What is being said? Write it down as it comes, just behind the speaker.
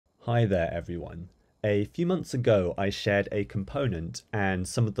Hi there everyone. A few months ago I shared a component and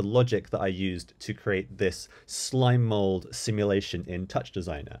some of the logic that I used to create this Slimemold simulation in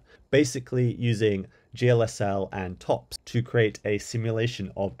TouchDesigner, basically using GLSL and TOPS to create a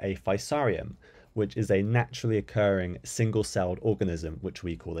simulation of a physarum, which is a naturally occurring single-celled organism which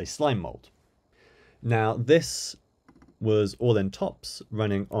we call a slime mold. Now this was all in TOPS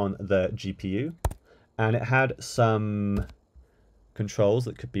running on the GPU, and it had some controls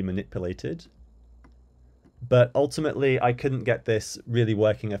that could be manipulated, but ultimately I couldn't get this really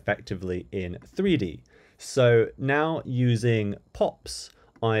working effectively in 3D. So now using POPs,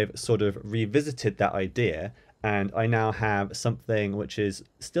 I've sort of revisited that idea, and I now have something which is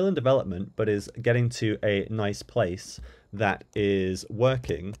still in development but is getting to a nice place that is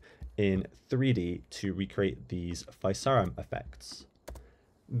working in 3D to recreate these physarum effects.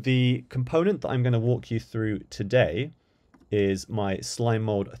 The component that I'm going to walk you through today is my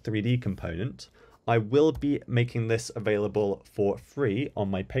Slimemold 3D component. I will be making this available for free on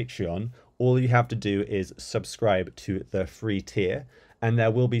my Patreon. All you have to do is subscribe to the free tier, and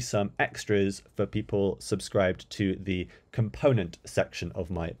there will be some extras for people subscribed to the component section of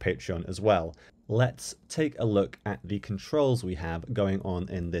my Patreon as well. Let's take a look at the controls we have going on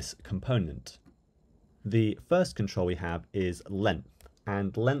in this component. The first control we have is length,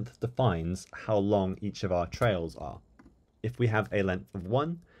 and length defines how long each of our trails are. If we have a length of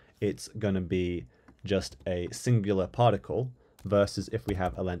 1, it's going to be just a singular particle, versus if we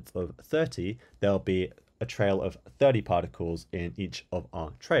have a length of 30, there'll be a trail of 30 particles in each of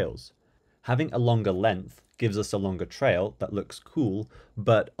our trails. Having a longer length gives us a longer trail that looks cool,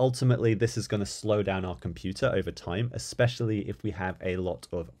 but ultimately this is going to slow down our computer over time, especially if we have a lot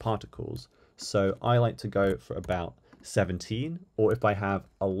of particles. So I like to go for about 17, or if I have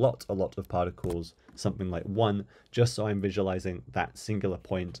a lot of particles, something like 1, just so I'm visualizing that singular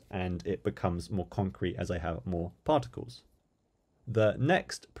point and it becomes more concrete as I have more particles. The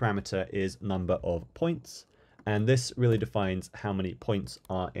next parameter is number of points, and this really defines how many points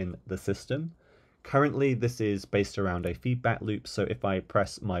are in the system. Currently this is based around a feedback loop, so if I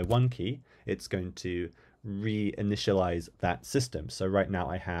press my 1 key, it's going to reinitialize that system. So right now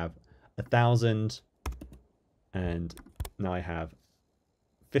I have 1,000, and now I have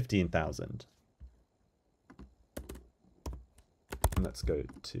 15,000. And let's go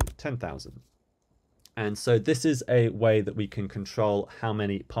to 10,000. And so this is a way that we can control how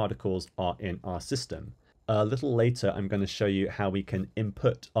many particles are in our system. A little later, I'm going to show you how we can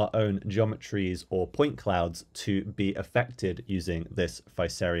input our own geometries or point clouds to be affected using this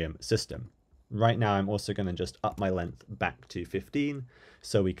physarum system. Right now, I'm also going to just up my length back to 15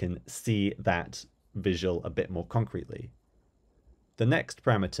 so we can see that visual a bit more concretely. The next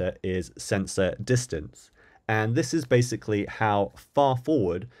parameter is sensor distance, and this is basically how far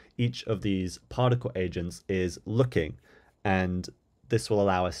forward each of these particle agents is looking, and this will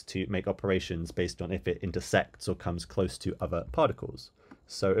allow us to make operations based on if it intersects or comes close to other particles.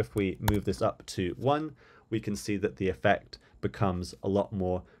 So if we move this up to 1, we can see that the effect becomes a lot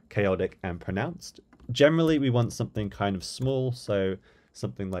more chaotic and pronounced. Generally we want something kind of small, so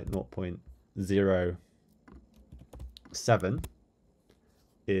something like 0.07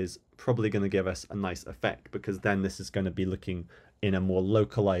 is probably going to give us a nice effect, because then this is going to be looking in a more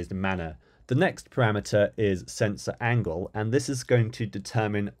localized manner. The next parameter is sensor angle, and this is going to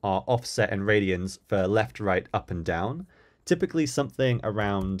determine our offset and radians for left, right, up and down. Typically something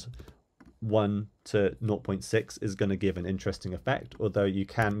around 1 to 0.6 is going to give an interesting effect, although you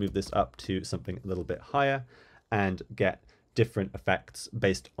can move this up to something a little bit higher and get different effects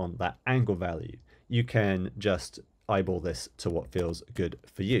based on that angle value. You can just eyeball this to what feels good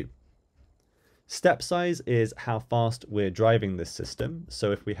for you. Step size is how fast we're driving this system.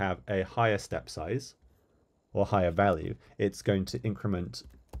 So if we have a higher step size or higher value, it's going to increment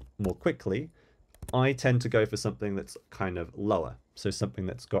more quickly. I tend to go for something that's kind of lower, so something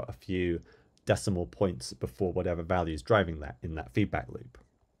that's got a few decimal points before whatever value is driving that in that feedback loop.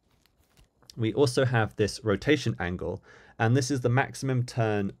 We also have this rotation angle, and this is the maximum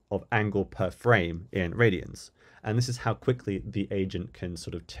turn of angle per frame in radians. And this is how quickly the agent can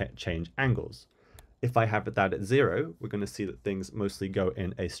sort of change angles. If I have that at 0, we're going to see that things mostly go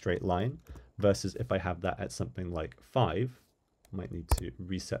in a straight line, versus if I have that at something like 5, I might need to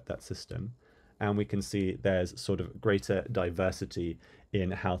reset that system, and we can see there's sort of greater diversity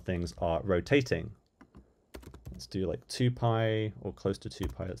in how things are rotating. Let's do like 2 pi or close to 2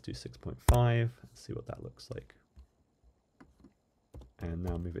 pi. Let's do 6.5. Let's see what that looks like. And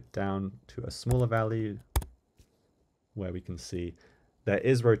now move it down to a smaller value where we can see there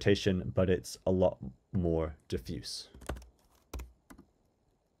is rotation, but it's a lot more diffuse.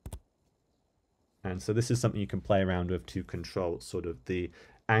 And so this is something you can play around with to control sort of the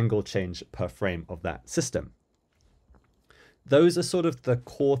angle change per frame of that system. Those are sort of the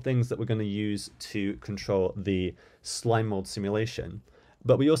core things that we're going to use to control the Slimemold simulation.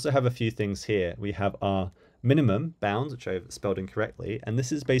 But we also have a few things here. We have our minimum bounds, which I've spelled incorrectly, and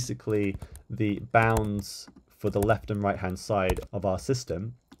this is basically the bounds for the left and right hand side of our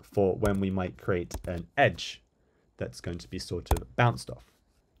system for when we might create an edge that's going to be sort of bounced off.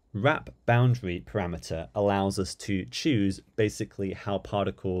 Wrap boundary parameter allows us to choose basically how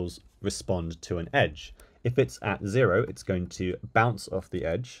particles respond to an edge. If it's at 0, it's going to bounce off the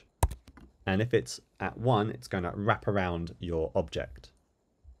edge, and if it's at 1, it's going to wrap around your object.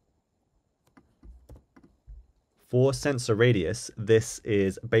 For sensor radius, this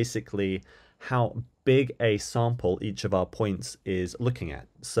is basically how big a sample each of our points is looking at.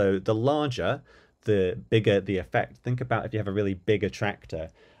 So the larger, the bigger the effect. Think about if you have a really big attractor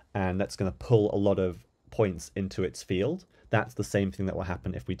and that's going to pull a lot of points into its field. That's the same thing that will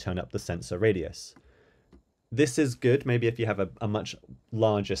happen if we turn up the sensor radius. This is good maybe if you have a much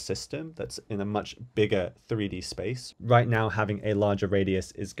larger system that's in a much bigger 3D space. Right now, having a larger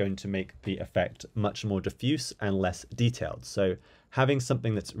radius is going to make the effect much more diffuse and less detailed. So having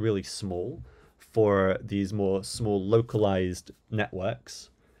something that's really small for these more small localized networks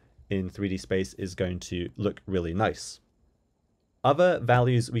in 3D space is going to look really nice. Other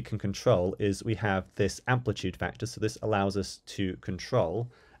values we can control is we have this amplitude factor. So this allows us to control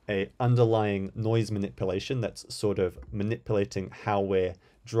a underlying noise manipulation that's sort of manipulating how we're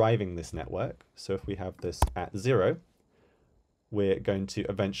driving this network. So if we have this at 0, we're going to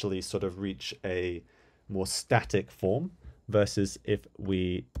eventually sort of reach a more static form, versus if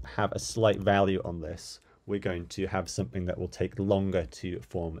we have a slight value on this, we're going to have something that will take longer to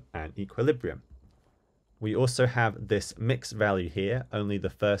form an equilibrium. We also have this mix value here. Only the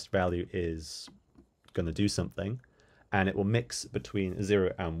first value is going to do something, and it will mix between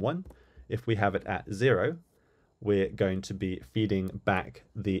 0 and 1. If we have it at 0, we're going to be feeding back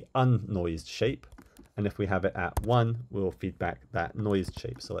the unnoised shape. And if we have it at 1, we'll feed back that noised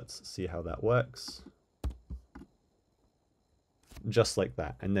shape. So let's see how that works. Just like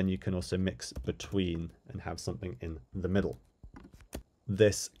that. And then you can also mix between and have something in the middle.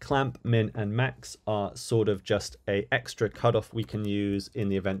 This clamp, min, and max are sort of just an extra cutoff we can use in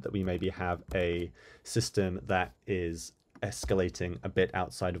the event that we maybe have a system that is escalating a bit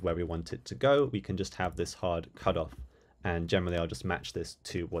outside of where we want it to go. We can just have this hard cutoff, and generally I'll just match this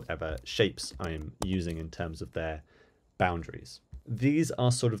to whatever shapes I'm using in terms of their boundaries. These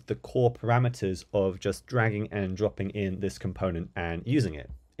are sort of the core parameters of just dragging and dropping in this component and using it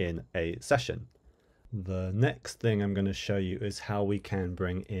in a session. The next thing I'm going to show you is how we can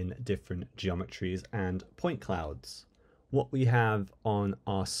bring in different geometries and point clouds. What we have on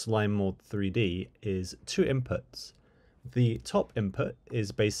our Slimemold 3D is two inputs. The top input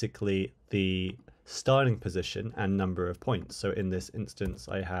is basically the starting position and number of points. So in this instance,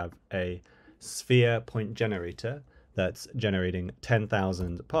 I have a sphere point generator that's generating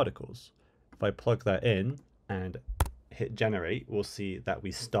 10,000 particles. If I plug that in and hit generate, we'll see that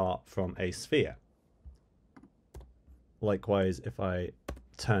we start from a sphere. Likewise, if I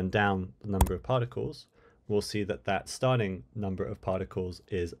turn down the number of particles, we'll see that that starting number of particles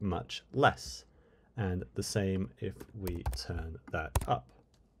is much less. And the same if we turn that up.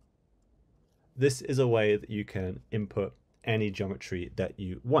 This is a way that you can input any geometry that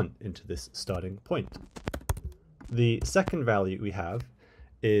you want into this starting point. The second value we have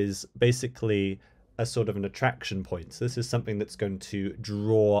is basically a sort of an attraction point. So this is something that's going to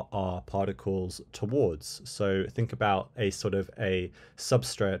draw our particles towards. So think about a sort of a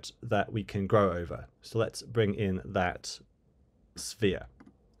substrate that we can grow over. So let's bring in that sphere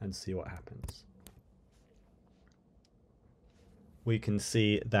and see what happens. We can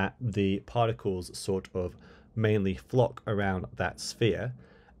see that the particles sort of mainly flock around that sphere,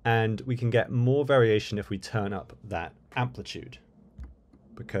 and we can get more variation if we turn up that amplitude,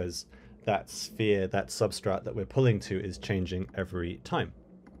 because that sphere, that substrate that we're pulling to, is changing every time.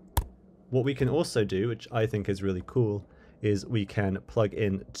 What we can also do, which I think is really cool, is we can plug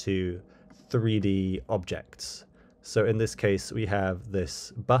into 3D objects. So in this case, we have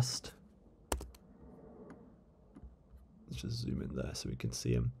this bust. Let's just zoom in there so we can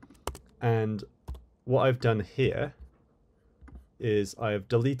see him. And what I've done here is I've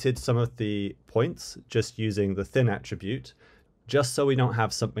deleted some of the points just using the thin attribute, just so we don't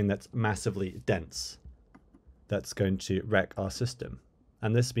have something that's massively dense that's going to wreck our system.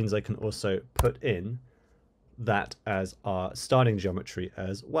 And this means I can also put in that as our starting geometry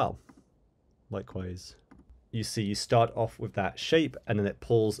as well. Likewise, you see you start off with that shape and then it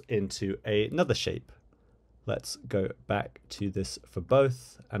pulls into another shape. Let's go back to this for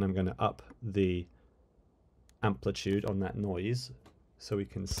both, and I'm going to up the amplitude on that noise so we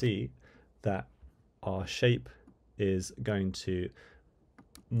can see that our shape is going to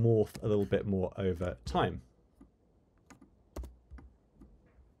morph a little bit more over time.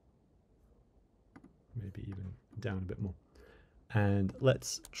 Maybe even down a bit more. And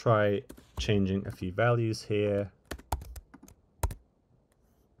let's try changing a few values here.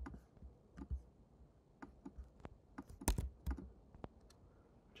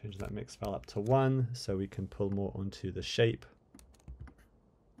 Change that mix val up to 1 so we can pull more onto the shape.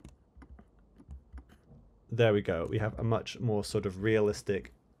 There we go. We have a much more sort of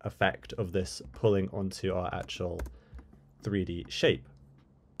realistic effect of this pulling onto our actual 3D shape.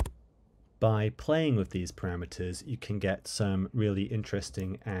 By playing with these parameters, you can get some really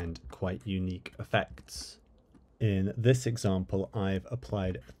interesting and quite unique effects. In this example, I've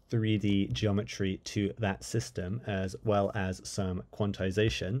applied 3D geometry to that system as well as some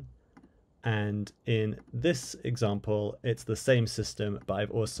quantization. And in this example, it's the same system, but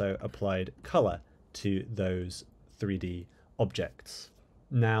I've also applied color to those 3D objects.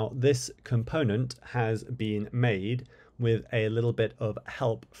 Now, this component has been made with a little bit of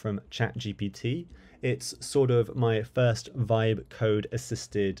help from ChatGPT. It's sort of my first vibe code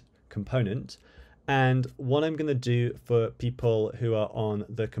assisted component. And what I'm going to do for people who are on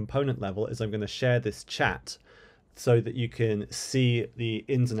the component level is I'm going to share this chat so that you can see the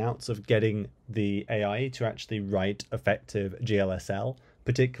ins and outs of getting the AI to actually write effective GLSL,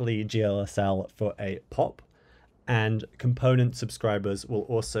 particularly GLSL for a pop. And component subscribers will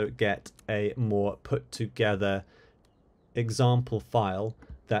also get a more put together example file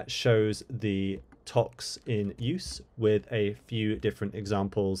that shows the tox in use with a few different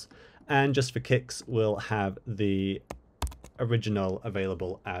examples, and just for kicks we'll have the original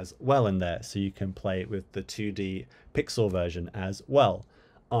available as well in there so you can play with the 2D pixel version as well.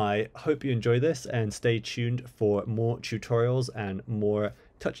 I hope you enjoy this and stay tuned for more tutorials and more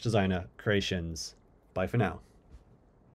TouchDesigner creations. Bye for now.